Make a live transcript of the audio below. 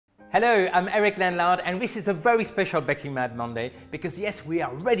Hello, I'm Lanlard and this is a very special Baking Mad Monday because yes, we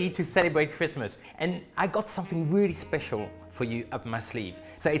are ready to celebrate Christmas and I got something really special for you up my sleeve.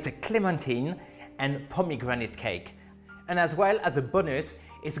 So it's a clementine and pomegranate cake, and as well as a bonus,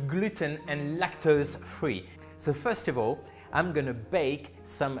 it's gluten and lactose free. So first of all, I'm gonna bake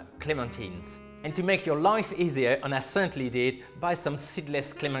some clementines. And to make your life easier, and I certainly did, buy some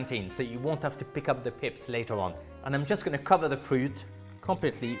seedless clementines so you won't have to pick up the pips later on. And I'm just gonna cover the fruit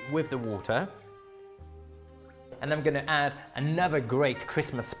completely with the water. And I'm gonna add another great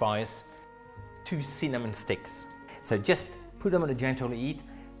Christmas spice, 2 cinnamon sticks. So just put them on a gentle heat,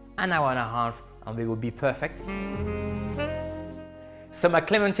 an hour and a half, and they will be perfect. So my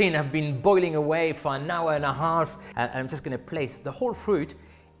clementine have been boiling away for an hour and a half, and I'm just gonna place the whole fruit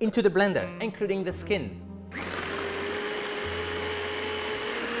into the blender, including the skin.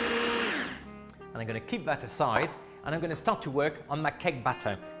 And I'm gonna keep that aside, and I'm going to start to work on my cake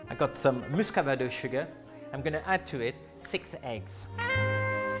batter. I got some muscovado sugar. I'm going to add to it 6 eggs.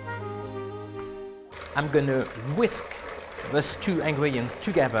 I'm going to whisk those 2 ingredients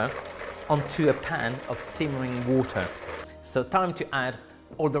together onto a pan of simmering water. So time to add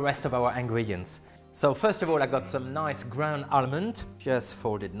all the rest of our ingredients. So first of all, I got some nice ground almond, just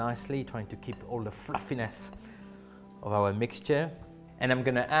folded nicely, trying to keep all the fluffiness of our mixture. And I'm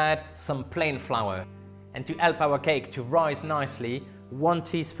going to add some plain flour. And to help our cake to rise nicely, 1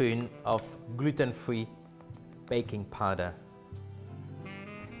 teaspoon of gluten-free baking powder.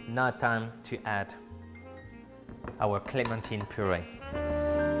 Now time to add our clementine puree.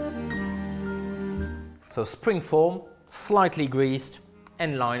 So spring form, slightly greased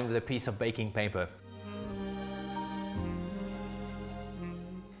and lined with a piece of baking paper.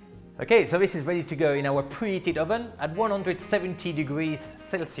 Okay, so this is ready to go in our preheated oven at 170 degrees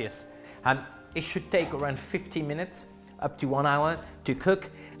Celsius. It should take around 50 minutes, up to 1 hour to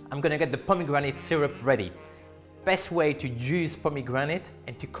cook. I'm gonna get the pomegranate syrup ready. Best way to juice pomegranate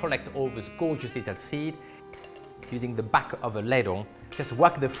and to collect all those gorgeous little seeds, using the back of a ladle. Just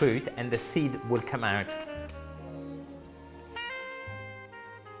whack the fruit and the seed will come out.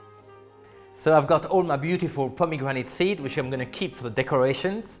 So I've got all my beautiful pomegranate seed, which I'm gonna keep for the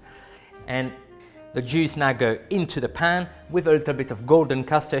decorations. And the juice now go into the pan with a little bit of golden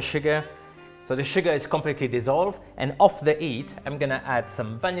custard sugar. So the sugar is completely dissolved, and off the heat, I'm gonna add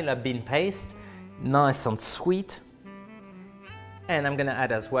some vanilla bean paste, nice and sweet. And I'm gonna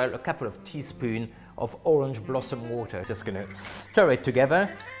add as well a couple of teaspoons of orange blossom water. Just gonna stir it together,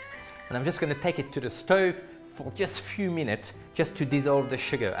 and I'm just gonna take it to the stove for just a few minutes, just to dissolve the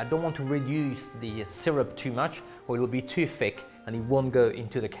sugar. I don't want to reduce the syrup too much, or it will be too thick and it won't go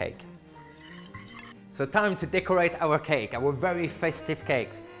into the cake. So time to decorate our cake, our very festive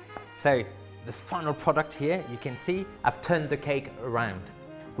cakes. So the final product here, you can see I've turned the cake around,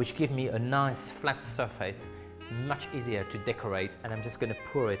 which gives me a nice flat surface, much easier to decorate, and I'm just going to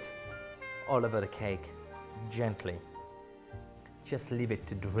pour it all over the cake, gently. Just leave it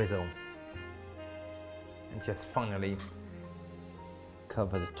to drizzle. And just finally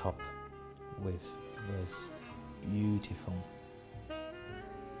cover the top with this beautiful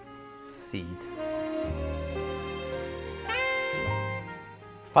seed.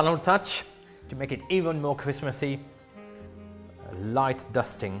 Final touch, to make it even more Christmassy, a light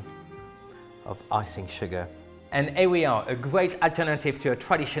dusting of icing sugar. And here we are, a great alternative to a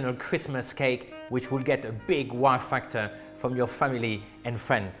traditional Christmas cake, which will get a big wow factor from your family and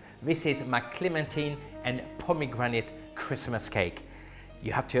friends. This is my clementine and pomegranate Christmas cake.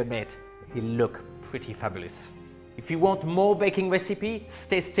 You have to admit, it looks pretty fabulous. If you want more baking recipe,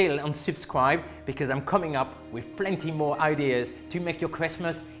 stay still and subscribe, because I'm coming up with plenty more ideas to make your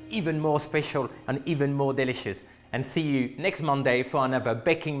Christmas even more special and even more delicious. And see you next Monday for another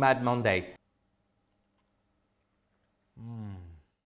Baking Mad Monday.